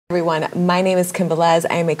Everyone, my name is Kim Velez.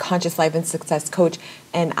 I am a conscious life and success coach,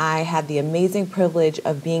 and I had the amazing privilege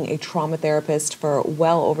of being a trauma therapist for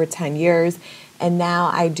well over 10 years. And now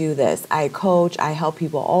I do this. I coach, I help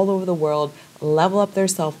people all over the world level up their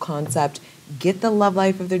self-concept, get the love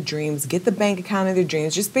life of their dreams, get the bank account of their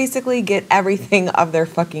dreams, just basically get everything of their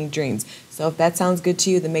fucking dreams. So if that sounds good to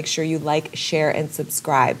you, then make sure you like, share, and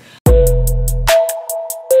subscribe.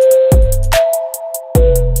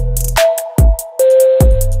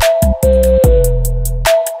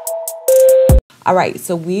 All right,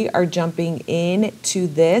 so we are jumping into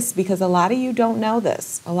this because a lot of you don't know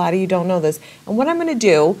this. And what I'm going to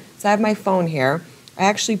do, so I have my phone here. I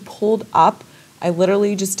actually pulled up, I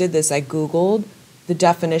literally just did this. I Googled the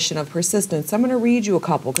definition of persistence. I'm going to read you a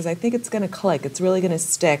couple because I think it's going to click. It's really going to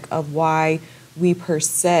stick of why we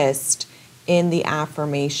persist in the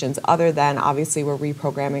affirmations, other than obviously we're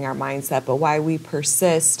reprogramming our mindset, but why we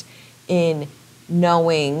persist in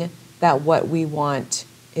knowing that what we want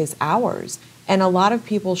is ours. And a lot of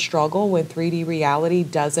people struggle when 3D reality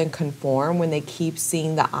doesn't conform, when they keep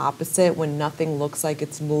seeing the opposite, when nothing looks like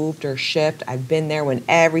it's moved or shift. I've been there when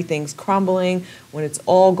everything's crumbling, when it's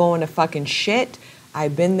all going to fucking shit.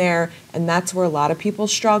 I've been there, and that's where a lot of people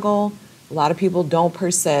struggle. A lot of people don't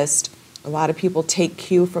persist. A lot of people take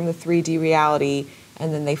cue from the 3D reality,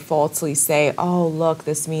 and then they falsely say, oh, look,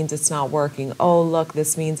 this means it's not working. Oh, look,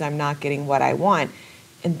 this means I'm not getting what I want.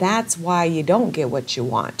 And that's why you don't get what you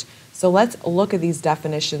want. So let's look at these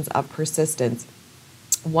definitions of persistence.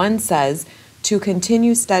 One says, to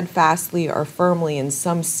continue steadfastly or firmly in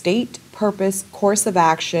some state, purpose, course of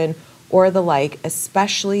action, or the like,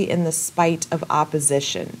 especially in the spite of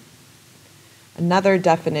opposition. Another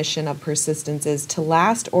definition of persistence is to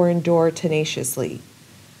last or endure tenaciously.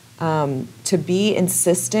 To be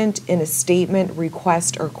insistent in a statement,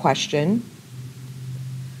 request, or question.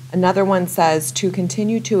 Another one says to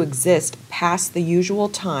continue to exist past the usual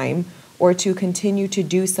time or to continue to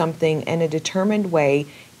do something in a determined way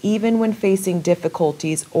even when facing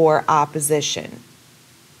difficulties or opposition.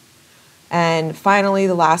 And finally,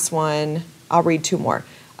 the last one, I'll read two more.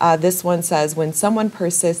 This one says when someone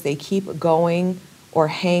persists, they keep going or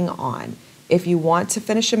hang on. If you want to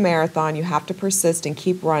finish a marathon, you have to persist and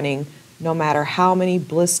keep running no matter how many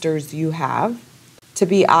blisters you have. To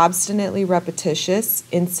be obstinately repetitious,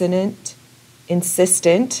 insistent,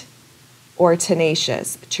 or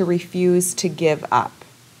tenacious. To refuse to give up.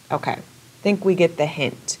 Okay, I think we get the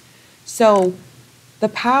hint. So the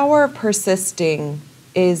power of persisting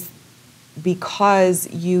is because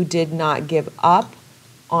you did not give up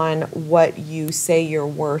on what you say you're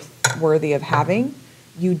worthy of having.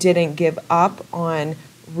 You didn't give up on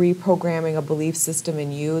reprogramming a belief system in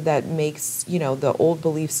you that makes, the old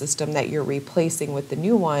belief system that you're replacing with the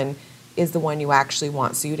new one is the one you actually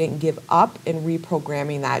want. So you didn't give up in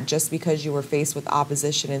reprogramming that just because you were faced with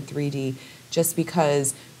opposition in 3D, just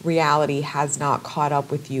because reality has not caught up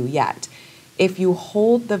with you yet. If you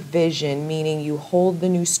hold the vision, meaning you hold the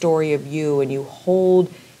new story of you and you hold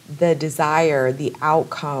the desire, the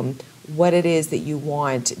outcome, what it is that you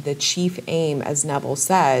want, the chief aim, as Neville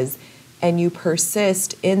says, and you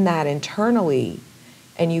persist in that internally,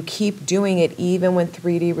 and you keep doing it even when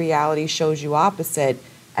 3D reality shows you opposite,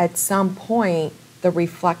 at some point, the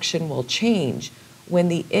reflection will change. When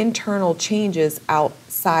the internal changes,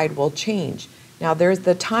 outside will change. Now, there's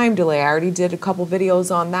the time delay. I already did a couple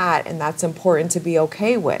videos on that, and that's important to be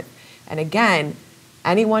okay with. And again,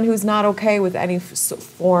 anyone who's not okay with any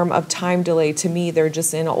form of time delay, to me, they're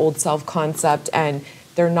just in an old self-concept, and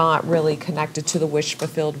they're not really connected to the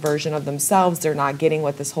wish-fulfilled version of themselves. They're not getting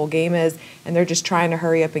what this whole game is, and they're just trying to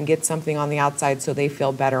hurry up and get something on the outside so they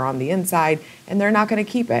feel better on the inside, and they're not going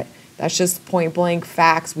to keep it. That's just point-blank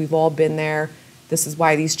facts. We've all been there. This is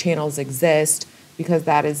why these channels exist, because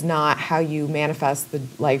that is not how you manifest the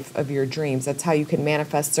life of your dreams. That's how you can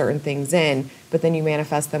manifest certain things in, but then you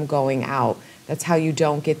manifest them going out. That's how you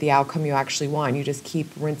don't get the outcome you actually want. You just keep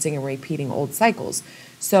rinsing and repeating old cycles.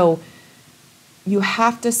 So you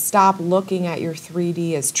have to stop looking at your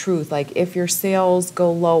 3D as truth. Like if your sales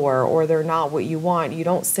go lower or they're not what you want, you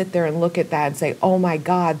don't sit there and look at that and say, oh my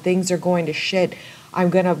God, things are going to shit. I'm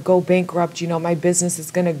going to go bankrupt. My business is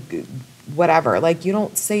going to whatever. Like you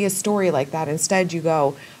don't say a story like that. Instead, you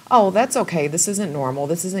go, oh, that's okay. This isn't normal.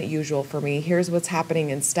 This isn't usual for me. Here's what's happening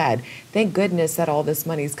instead. Thank goodness that all this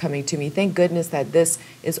money is coming to me. Thank goodness that this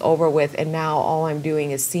is over with. And now all I'm doing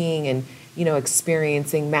is seeing and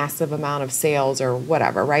experiencing massive amount of sales or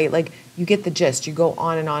whatever, right? Like you get the gist. You go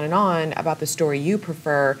on and on and on about the story you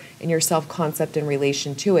prefer and your self-concept in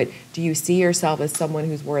relation to it. Do you see yourself as someone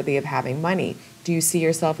who's worthy of having money? Do you see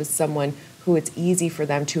yourself as someone who it's easy for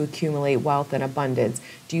them to accumulate wealth and abundance?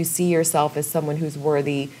 Do you see yourself as someone who's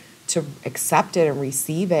worthy to accept it and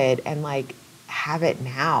receive it and like have it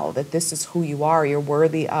now, that this is who you are? You're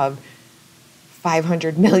worthy of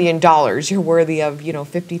 $500 million. You're worthy of,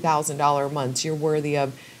 $50,000 months. You're worthy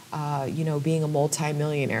of, being a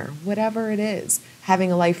multimillionaire, whatever it is,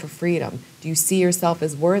 having a life of freedom. Do you see yourself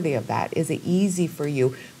as worthy of that? Is it easy for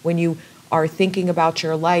you when you are thinking about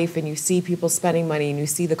your life and you see people spending money and you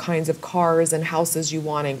see the kinds of cars and houses you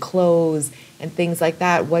want and clothes and things like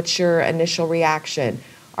that? What's your initial reaction?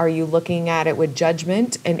 Are you looking at it with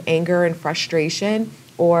judgment and anger and frustration?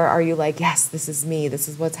 Or are you like, yes, this is me. This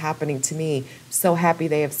is what's happening to me. I'm so happy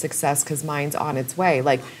they have success because mine's on its way.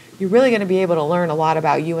 Like, you're really going to be able to learn a lot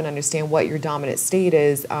about you and understand what your dominant state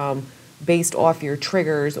is based off your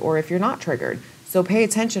triggers or if you're not triggered. So pay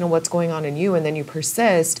attention to what's going on in you, and then you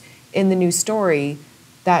persist in the new story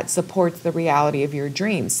that supports the reality of your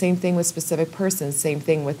dreams. Same thing with specific persons. Same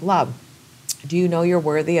thing with love. Do you know you're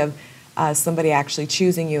worthy of somebody actually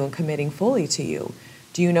choosing you and committing fully to you?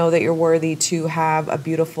 Do you know that you're worthy to have a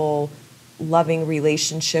beautiful, loving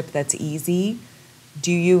relationship that's easy?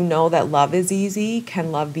 Do you know that love is easy?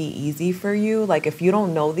 Can love be easy for you? Like, if you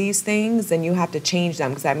don't know these things, then you have to change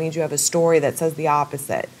them, because that means you have a story that says the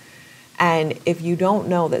opposite. And if you don't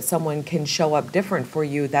know that someone can show up different for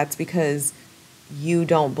you, that's because you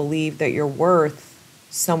don't believe that you're worth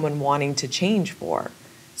someone wanting to change for.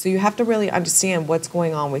 So you have to really understand what's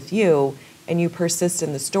going on with you, and you persist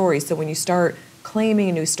in the story. So when you start claiming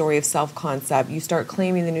a new story of self-concept, you start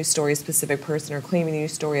claiming the new story of specific person, or claiming the new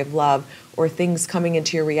story of love, or things coming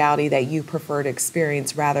into your reality that you prefer to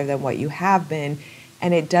experience rather than what you have been,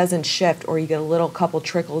 and it doesn't shift, or you get a little couple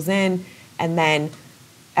trickles in, and then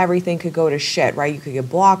everything could go to shit, right? You could get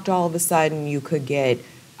blocked all of a sudden. You could get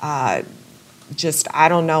just, I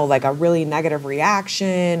don't know, like a really negative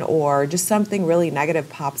reaction, or just something really negative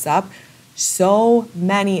pops up. So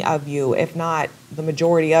many of you, if not the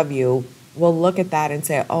majority of you, will look at that and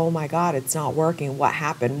say, oh my God, it's not working. What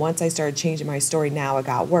happened? Once I started changing my story, now it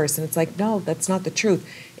got worse. And it's like, no, that's not the truth.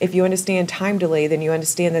 If you understand time delay, then you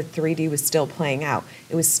understand that 3D was still playing out.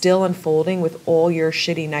 It was still unfolding with all your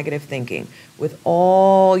shitty negative thinking, with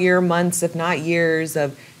all your months, if not years,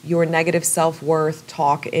 of your negative self-worth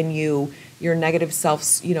talk in you, your negative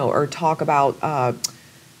self, or talk about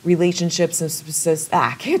relationships and specific,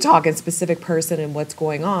 I can't talk in specific person and what's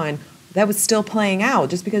going on. That was still playing out.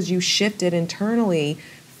 Just because you shifted internally,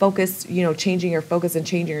 changing your focus and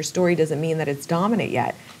changing your story doesn't mean that it's dominant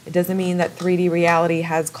yet. It doesn't mean that 3D reality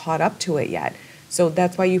has caught up to it yet. So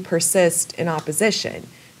that's why you persist in opposition.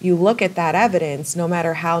 You look at that evidence, no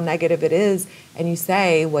matter how negative it is, and you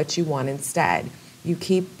say what you want instead. You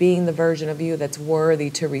keep being the version of you that's worthy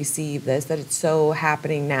to receive this, that it's so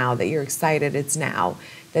happening now, that you're excited it's now,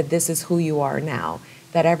 that this is who you are now,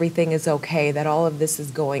 that everything is okay, that all of this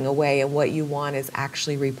is going away, and what you want is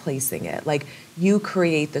actually replacing it. Like, you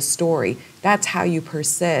create the story. That's how you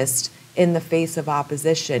persist in the face of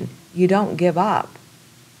opposition. You don't give up.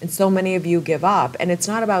 And so many of you give up. And it's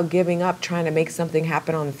not about giving up trying to make something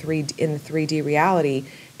happen in the 3D reality.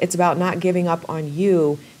 It's about not giving up on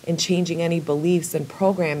you and changing any beliefs and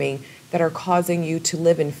programming that are causing you to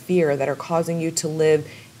live in fear, that are causing you to live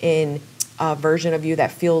in a version of you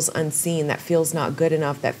that feels unseen, that feels not good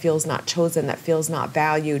enough, that feels not chosen, that feels not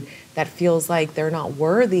valued, that feels like they're not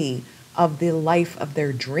worthy of the life of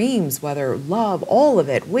their dreams, whether love, all of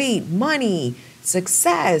it, weight, money,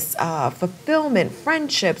 success, fulfillment,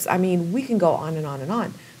 friendships. I mean, we can go on and on and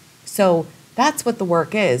on. So that's what the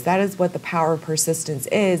work is. That is what the power of persistence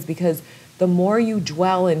is, because the more you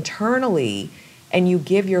dwell internally and you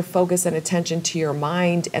give your focus and attention to your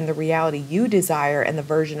mind and the reality you desire and the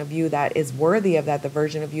version of you that is worthy of that, the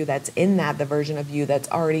version of you that's in that, the version of you that's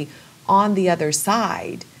already on the other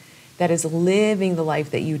side, that is living the life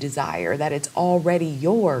that you desire, that it's already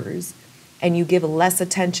yours, and you give less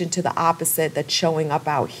attention to the opposite that's showing up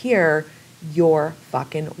out here, you're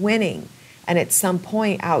fucking winning. And at some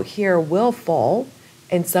point out here will fall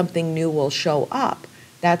and something new will show up.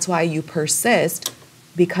 That's why you persist,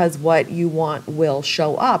 because what you want will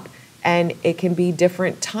show up. And it can be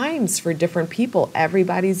different times for different people.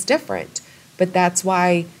 Everybody's different. But that's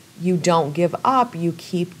why you don't give up. You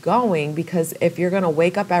keep going, because if you're going to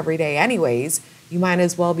wake up every day anyways, you might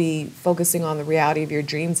as well be focusing on the reality of your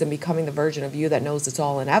dreams and becoming the version of you that knows it's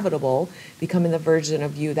all inevitable, becoming the version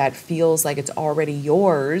of you that feels like it's already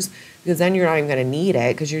yours, because then you're not even going to need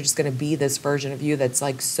it, because you're just going to be this version of you that's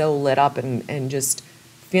like so lit up and just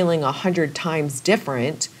feeling 100 times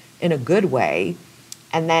different in a good way.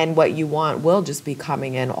 And then what you want will just be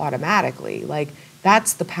coming in automatically. Like,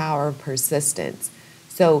 that's the power of persistence.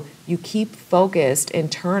 So you keep focused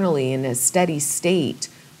internally in a steady state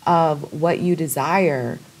of what you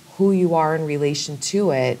desire, who you are in relation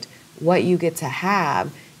to it, what you get to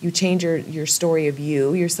have. You change your story of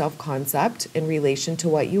you, your self-concept in relation to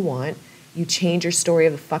what you want. You change your story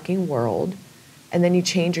of the fucking world. And then you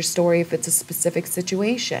change your story if it's a specific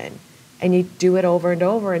situation. And you do it over and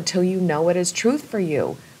over until you know it is truth for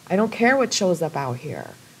you. I don't care what shows up out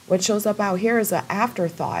here. What shows up out here is an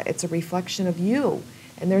afterthought. It's a reflection of you.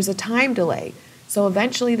 And there's a time delay. So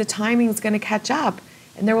eventually the timing is going to catch up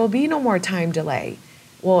and there will be no more time delay.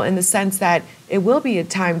 Well, in the sense that it will be a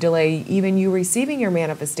time delay, even you receiving your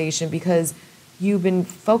manifestation, because you've been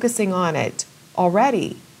focusing on it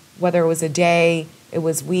already. Whether it was a day, it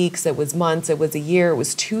was weeks, it was months, it was a year, it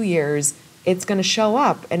was 2 years, it's going to show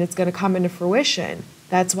up and it's going to come into fruition.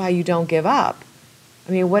 That's why you don't give up.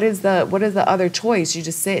 I mean, what is the other choice? You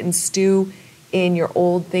just sit and stew in your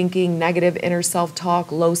old thinking, negative inner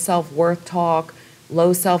self-talk, low self-worth talk,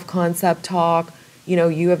 low self-concept talk,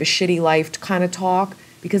 you have a shitty life kind of talk,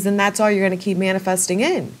 because then that's all you're going to keep manifesting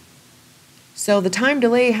in. So the time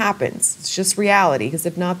delay happens. It's just reality, because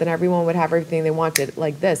if not, then everyone would have everything they wanted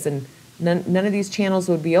like this, and none of these channels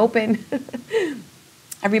would be open.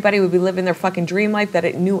 Everybody would be living their fucking dream life that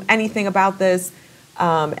it knew anything about this.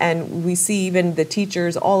 And we see even the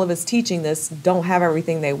teachers, all of us teaching this, don't have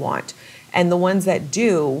everything they want. And the ones that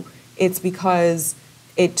do, it's because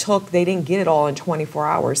they didn't get it all in 24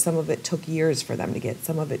 hours. Some of it took years for them to get.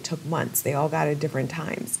 Some of it took months. They all got it at different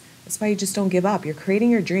times. That's why you just don't give up. You're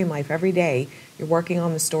creating your dream life every day. You're working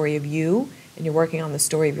on the story of you, and you're working on the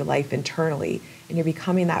story of your life internally. And you're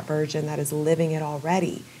becoming that version that is living it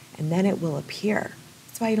already. And then it will appear.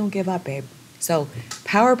 That's why you don't give up, babe. So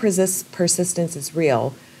power persistence is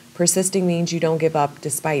real. Persisting means you don't give up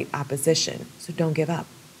despite opposition. So don't give up.